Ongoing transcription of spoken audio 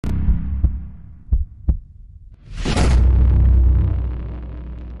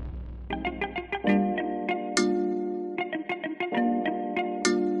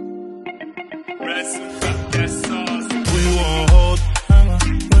Yes,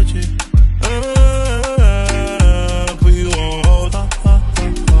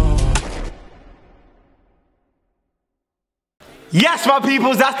 my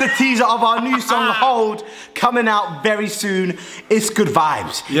peoples, that's the teaser of our new song, Hold, coming out very soon. It's good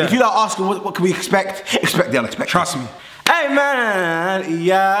vibes. Yeah. If you're not asking what can we expect the unexpected. Trust me. Hey man,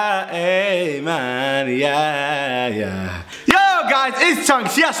 yeah, hey man, yeah, yeah. Yo guys, it's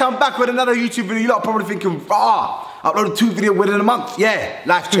Chunkz. Yes, I'm back with another YouTube video. You lot are probably thinking, uploaded 2 videos within a month. Yeah,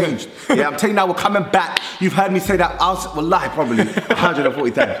 life changed. Yeah, I'm telling you now, we're coming back. You've heard me say that, well, lie probably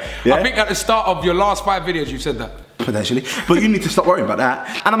 140 times. Yeah? I think at the start of your last 5 videos, you've said that. Potentially, but you need to stop worrying about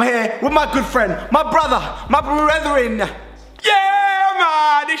that. And I'm here with my good friend, my brother, my brethren. Yeah,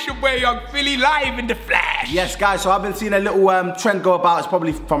 man, it's your boy Young Philly live in the flesh. Yes, guys, so I've been seeing a little trend go about. It's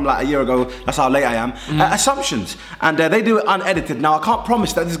probably from like a year ago. That's how late I am. Assumptions. And they do it unedited. Now, I can't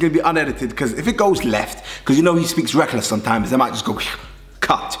promise that this is going to be unedited, because if it goes left, because you know he speaks reckless sometimes, they might just go,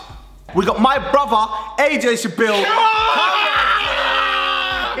 cut. We got my brother, AJ Shabil.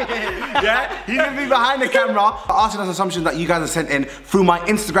 Yeah, he's gonna be behind the camera asking us assumptions that you guys have sent in through my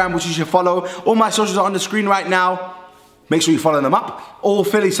Instagram, which you should follow. All my socials are on the screen right now. Make sure you follow them up. All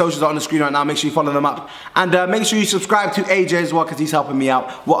Philly socials are on the screen right now. Make sure you follow them up. And make sure you subscribe to AJ as well, because he's helping me out.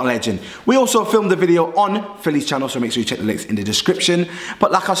 What a legend. We also filmed the video on Philly's channel, so make sure you check the links in the description.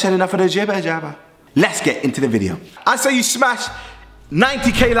 But like I said, enough of the jibber jabber. Let's get into the video. I say you smash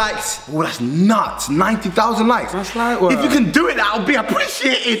 90k likes. Oh, that's nuts. 90,000 likes. That's like, well, if you can do it, that'll be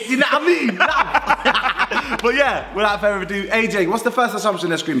appreciated. You know what I mean? But yeah, without further ado, AJ, what's the first assumption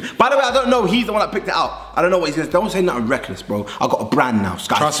they're screaming? By the way, I don't know. He's the one that picked it out. I don't know what he's gonna. Don't say nothing reckless, bro. I got a brand now.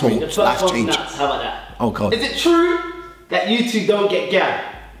 Sky Trust me. Life's changed. How about that? Oh god. Is it true that you two don't get gal?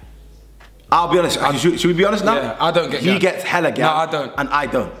 I'll be honest. Should we be honest now? Yeah, I don't get gal. He gets hella gal. No, I don't. And I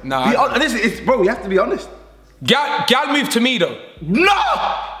don't. No, I don't. Listen, bro, we have to be honest. Gal move to me though. No!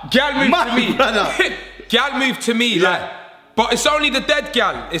 Gal move to me. Brother. Gal move to me, yeah. like. But it's only the dead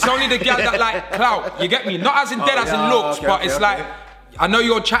gal. It's only the gal that like clout. You get me? Not as in dead as in looks, okay, but it's like, I know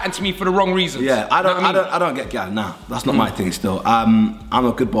you're chatting to me for the wrong reasons. Yeah, I don't get gal. Nah, that's not my thing still. I'm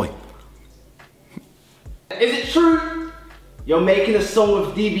a good boy. Is it true you're making a song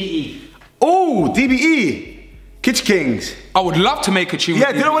with DBE? Oh, DBE. Kitch Kings. I would love to make a tune with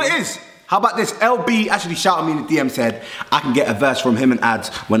do you know what it is? How about this? LB actually shouted me in the DM, said I can get a verse from him and ads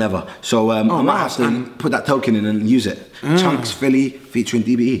whenever. So I might have to put that token in and use it. Chunkz Philly featuring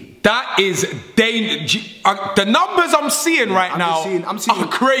DBE. That is the numbers I'm seeing right now I'm seeing are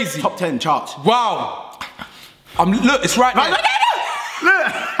crazy. Top 10 charts. Wow. Look, it's right there.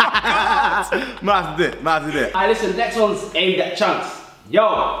 Look. Might have to do it. Alright, listen, next one's aimed at Chunkz.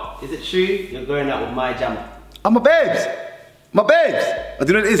 Yo, is it true you're going out with my jammer? I'm my babes. My babes. I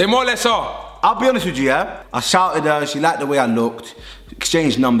do know what it is. They more or less are. I'll be honest with you, yeah? I shouted her, she liked the way I looked,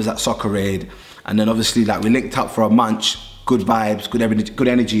 exchanged numbers at Soccer Aid, and then obviously like we linked up for a munch, good vibes, good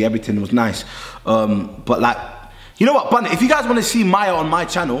energy, everything was nice. But like, you know what, Bunny, if you guys want to see Maya on my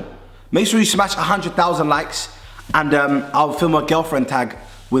channel, make sure you smash 100,000 likes, and I'll film a girlfriend tag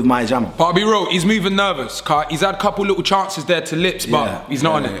with Maya Jam. But I'll be real, he's moving nervous, cause he's had a couple little chances there to lips, but he's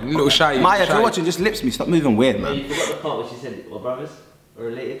not on it. A little shy. Maya, if you're watching, just lips me. Stop moving weird, man. Yeah, you forgot the part where she said we're brothers, we're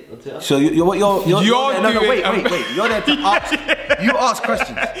related on Twitter. So you're wait. You're there to ask. You ask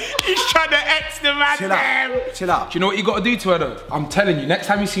questions. He's trying to X the man. Chill out. Do you know what you got to do to her though? I'm telling you, next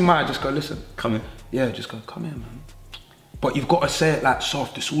time you see Maya, just go listen. Come here. Yeah, just go. Come here, man. But you've got to say it like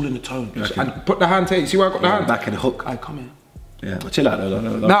soft. It's all in the tone. And put the hand. You see where I got the hand? Back of the hook. Alright, come here. Yeah, but chill out though.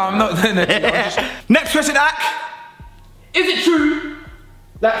 No, I'm not doing it. Next question, Ak. Is it true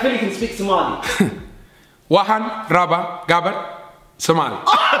that Philly can speak Somali? Wahan, Raba, Gabar, Somali.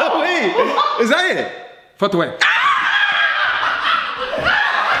 Oh, wait. Is that it? Fatwa.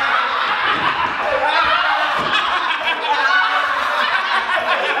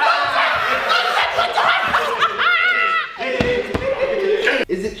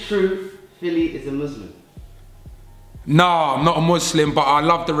 Is it true Philly is a Muslim? No, I'm not a Muslim, but I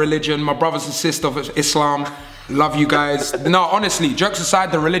love the religion. My brothers and sisters of Islam, love you guys. No, honestly, jokes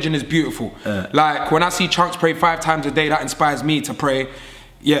aside, the religion is beautiful. Like, when I see Chunkz pray 5 times a day, that inspires me to pray.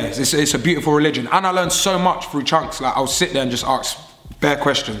 Yeah, it's a beautiful religion. And I learned so much through Chunkz. Like, I'll sit there and just ask bare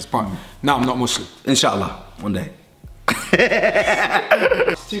questions, but no, I'm not Muslim. Inshallah, one day.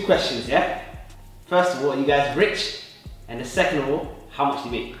 It's 2 questions, yeah? First of all, are you guys rich? And the second of all, how much do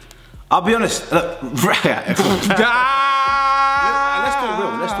you make? I'll be honest, look, let's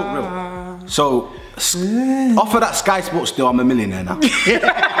talk real. So, off of that Sky Sports deal, I'm a millionaire now.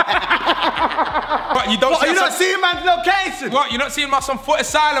 But you don't. What, are you not seeing man's location? What? You're not seeing us on Foot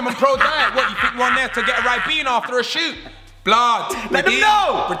Asylum and Pro Diet? What? You think we're on there to get a Ribena after a shoot? Blood. Let them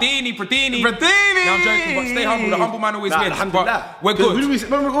know. Bradini. Bradini. No, I'm joking, but stay humble. The humble man always wins. But we're good.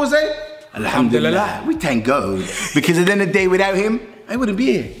 Remember what we say? Alhamdulillah. We thank God. Because at the end of the day, without him, I wouldn't be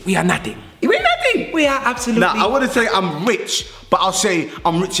here. We are nothing. We're nothing. We are absolutely. Now, I wouldn't say I'm rich, but I'll say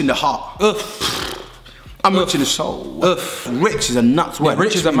I'm rich in the heart. I'm rich in the soul. Rich is a nuts word. Yeah,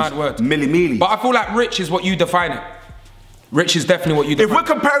 rich is a mad word. Milli. But I feel like rich is what you define it. Rich is definitely what you define. If we're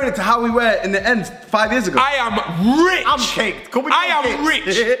comparing it to how we were in the end 5 years ago. I am rich. I'm caked. I am rich.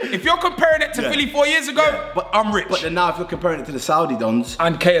 If you're comparing it to Philly 4 years ago, but I'm rich. But then now if you're comparing it to the Saudi dons.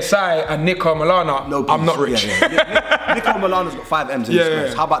 And KSI and Nico Milana, no, I'm not rich. Nico Milana's got 5 M's in his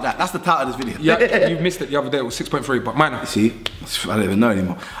face. How about that? That's the title of this video. Yeah, you missed it the other day. It was 6.3, but mine. See? I don't even know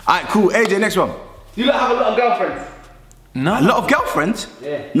anymore. Alright, cool. AJ, next one. Do you not have a lot of girlfriends? No. A lot of girlfriends?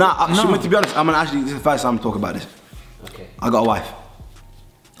 Yeah. Nah, no. To be honest, this is the first time I'm talking about this. Okay. I got a wife.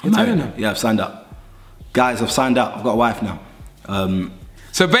 You're telling them? Yeah, I've signed up. Guys, I've signed up. I've got a wife now.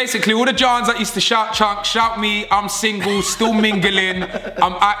 So basically, all the Johns that used to shout Chunk, shout me, I'm single, still mingling,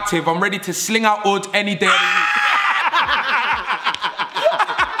 I'm active, I'm ready to sling out odd any day of the week.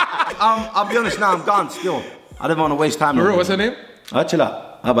 I'll be honest now, I'm gone still. I don't want to waste time. For real, what's her name? Chill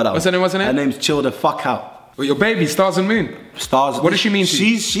out. How about that? What's her name? Her name's Chill the Fuck Out. Well, your baby, Stars and Moon. Stars. What does she mean to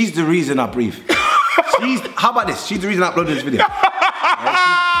you? She's the reason I breathe. How about this? She's the reason I uploaded this video. She's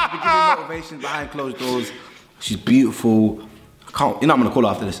been giving motivation behind closed doors. She's beautiful. I'm gonna call her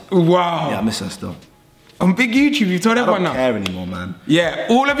after this. Wow. Yeah, I miss her still. On big YouTube, you told everyone now. I don't care anymore, man. Yeah,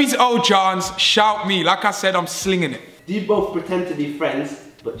 all of these old Johns, shout me. Like I said, I'm slinging it. Do you both pretend to be friends,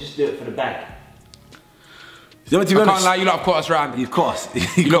 but just do it for the bag? I can't lie, you lot have caught us round. You've caught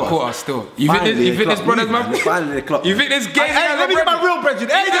us. You lot caught us still. You think this brother's man? Finally the clock. You think this gay? Hey, let me get my real brethren.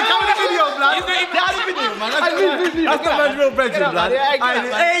 Hey, come in the video, man. That's the video, man. That's not my real brethren, man.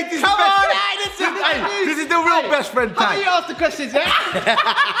 Hey, this is the real best friend tag. How do you ask the questions, yeah?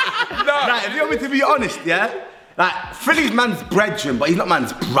 Nah, if you want me to be honest, yeah? Like, Philly's man's brethren, but he's not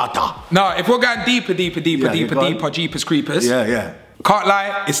man's brother. No, if we're going deeper, Jeepers Creepers. Yeah. Can't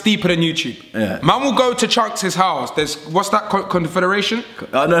lie, it's deeper than YouTube. Yeah. Man will go to Chunkz' house. There's, what's that, confederation?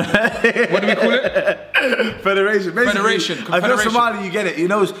 Oh, no. What do we call it? Federation. Basically, Federation. If you're Somali, you get it. You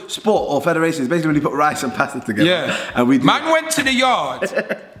know sport or federation is basically when you put rice and pasta together. Yeah. And we man went to the yard.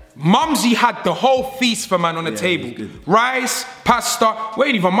 Mumsy had the whole feast for man on the table. Rice, pasta.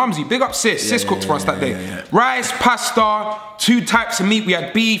 Wait, even Mumsy, big up sis. Sis cooked for us that day. Rice, pasta, 2 types of meat. We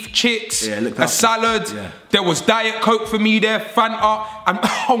had beef, chicks, a salad. There was Diet Coke for me there, Fanta, and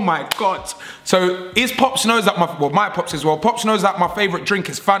oh my God. So his pops knows that my pops as well. Pops knows that my favorite drink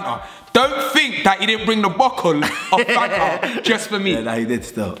is Fanta. Don't think that he didn't bring the bottle of Fanta just for me. Yeah, no, he did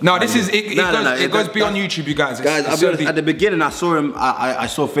still. No, this is, it goes beyond YouTube, you guys. Guys, I'll be honest, at the beginning I saw him, I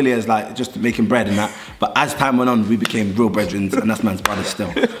saw Philly as like just making bread and that, but as time went on, we became real brethren, and that's man's brother still.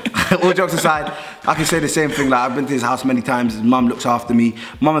 All jokes aside, I can say the same thing, like I've been to his house many times, his mum looks after me.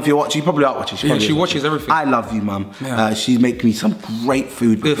 Mum, if you're watching, you probably are watching. She watches everything. I love you, mum. Yeah. She's making me some great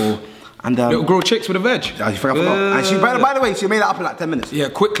food before. And little grilled chicks with a veg. I forgot. And she, by the way, she made that up in like 10 minutes. Yeah,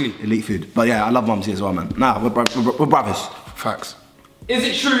 quickly. Elite food. But yeah, I love Mumsy as well, man. Nah, we're brothers. Facts. Is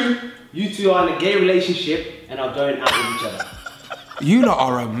it true you two are in a gay relationship and are going out with each other? You lot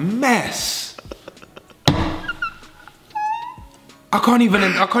are a mess. I can't even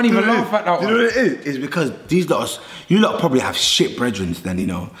laugh at that one. You know what it is? It's because you lot probably have shit brethren then, you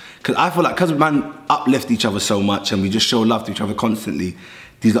know. Because I feel like, because man uplift each other so much and we just show love to each other constantly,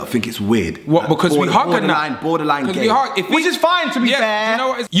 these lot think it's weird. What, because we hug and that? Borderline gay. Which is fine, to be fair. You know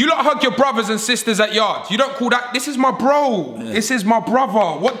what? You lot hug your brothers and sisters at yards. You don't call that, this is my bro. Yeah. This is my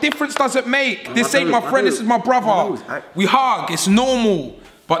brother. What difference does it make? This ain't my friend, this is my brother. We hug, it's normal.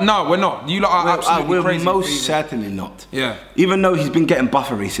 But no, we're not. You lot are absolutely crazy. We're most certainly not. Yeah. Even though he's been getting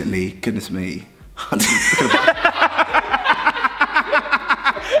buffer recently, goodness me. I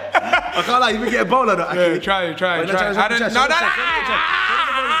can't lie, you've been getting bowler though. Yeah, try.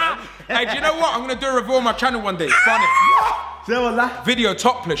 Hey, do you know what? I'm gonna do a review on my channel one day. Fun it. Video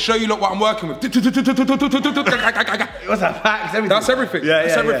topless, show you what I'm working with. What's that? Facts, everything. That's everything. Yeah,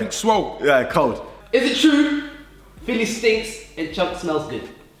 that's everything swole. Yeah, cold. Is it true Philly stinks and Chunkz smells good?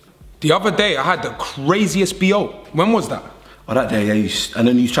 The other day I had the craziest BO. When was that? Oh, that day, yeah. And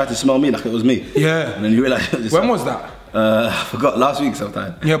then you tried to smell me like it was me. Yeah. And then you realised it was when was that? I forgot, last week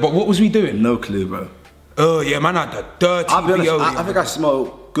sometime. Yeah, but what was we doing? No clue, bro. Oh yeah, man, had the dirty I'll be honest, BO. I think I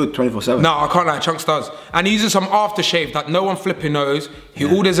smell good 24/7. No, I can't lie, Chunkz does. And he uses some aftershave that no one flipping knows. He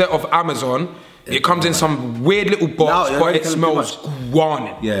orders it off Amazon. It comes in some weird little box, but it smells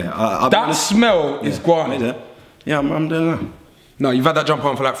guanin. Yeah, that smell is guanin. Yeah, I'm doing that. No, you've had that jump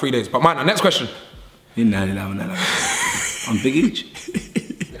on for like 3 days. But man, next question. I'm big each.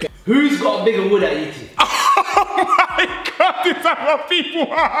 Who's got a bigger wood at you two? Oh my God, is that what people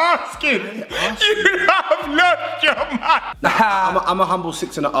are asking? You have lost your mind. I'm a humble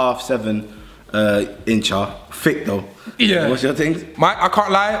 6.5, 7 incher. Thick though. Yeah. What's your thing? I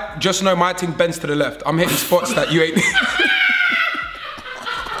can't lie, just know my thing bends to the left. I'm hitting spots that you ain't.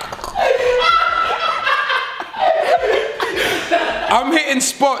 I'm hitting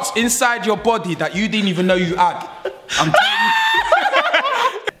spots inside your body that you didn't even know you had. I'm telling you.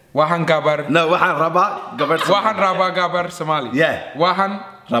 Wahan Gabar. No, Wahan Raba Gabar Somali. Wahan Raba Gabar Somali. Yeah. Wahan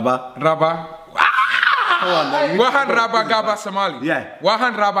Raba. Wahan Raba Gabar Somali. Yeah.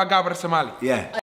 Wahan Raba Gabar Somali. Yeah.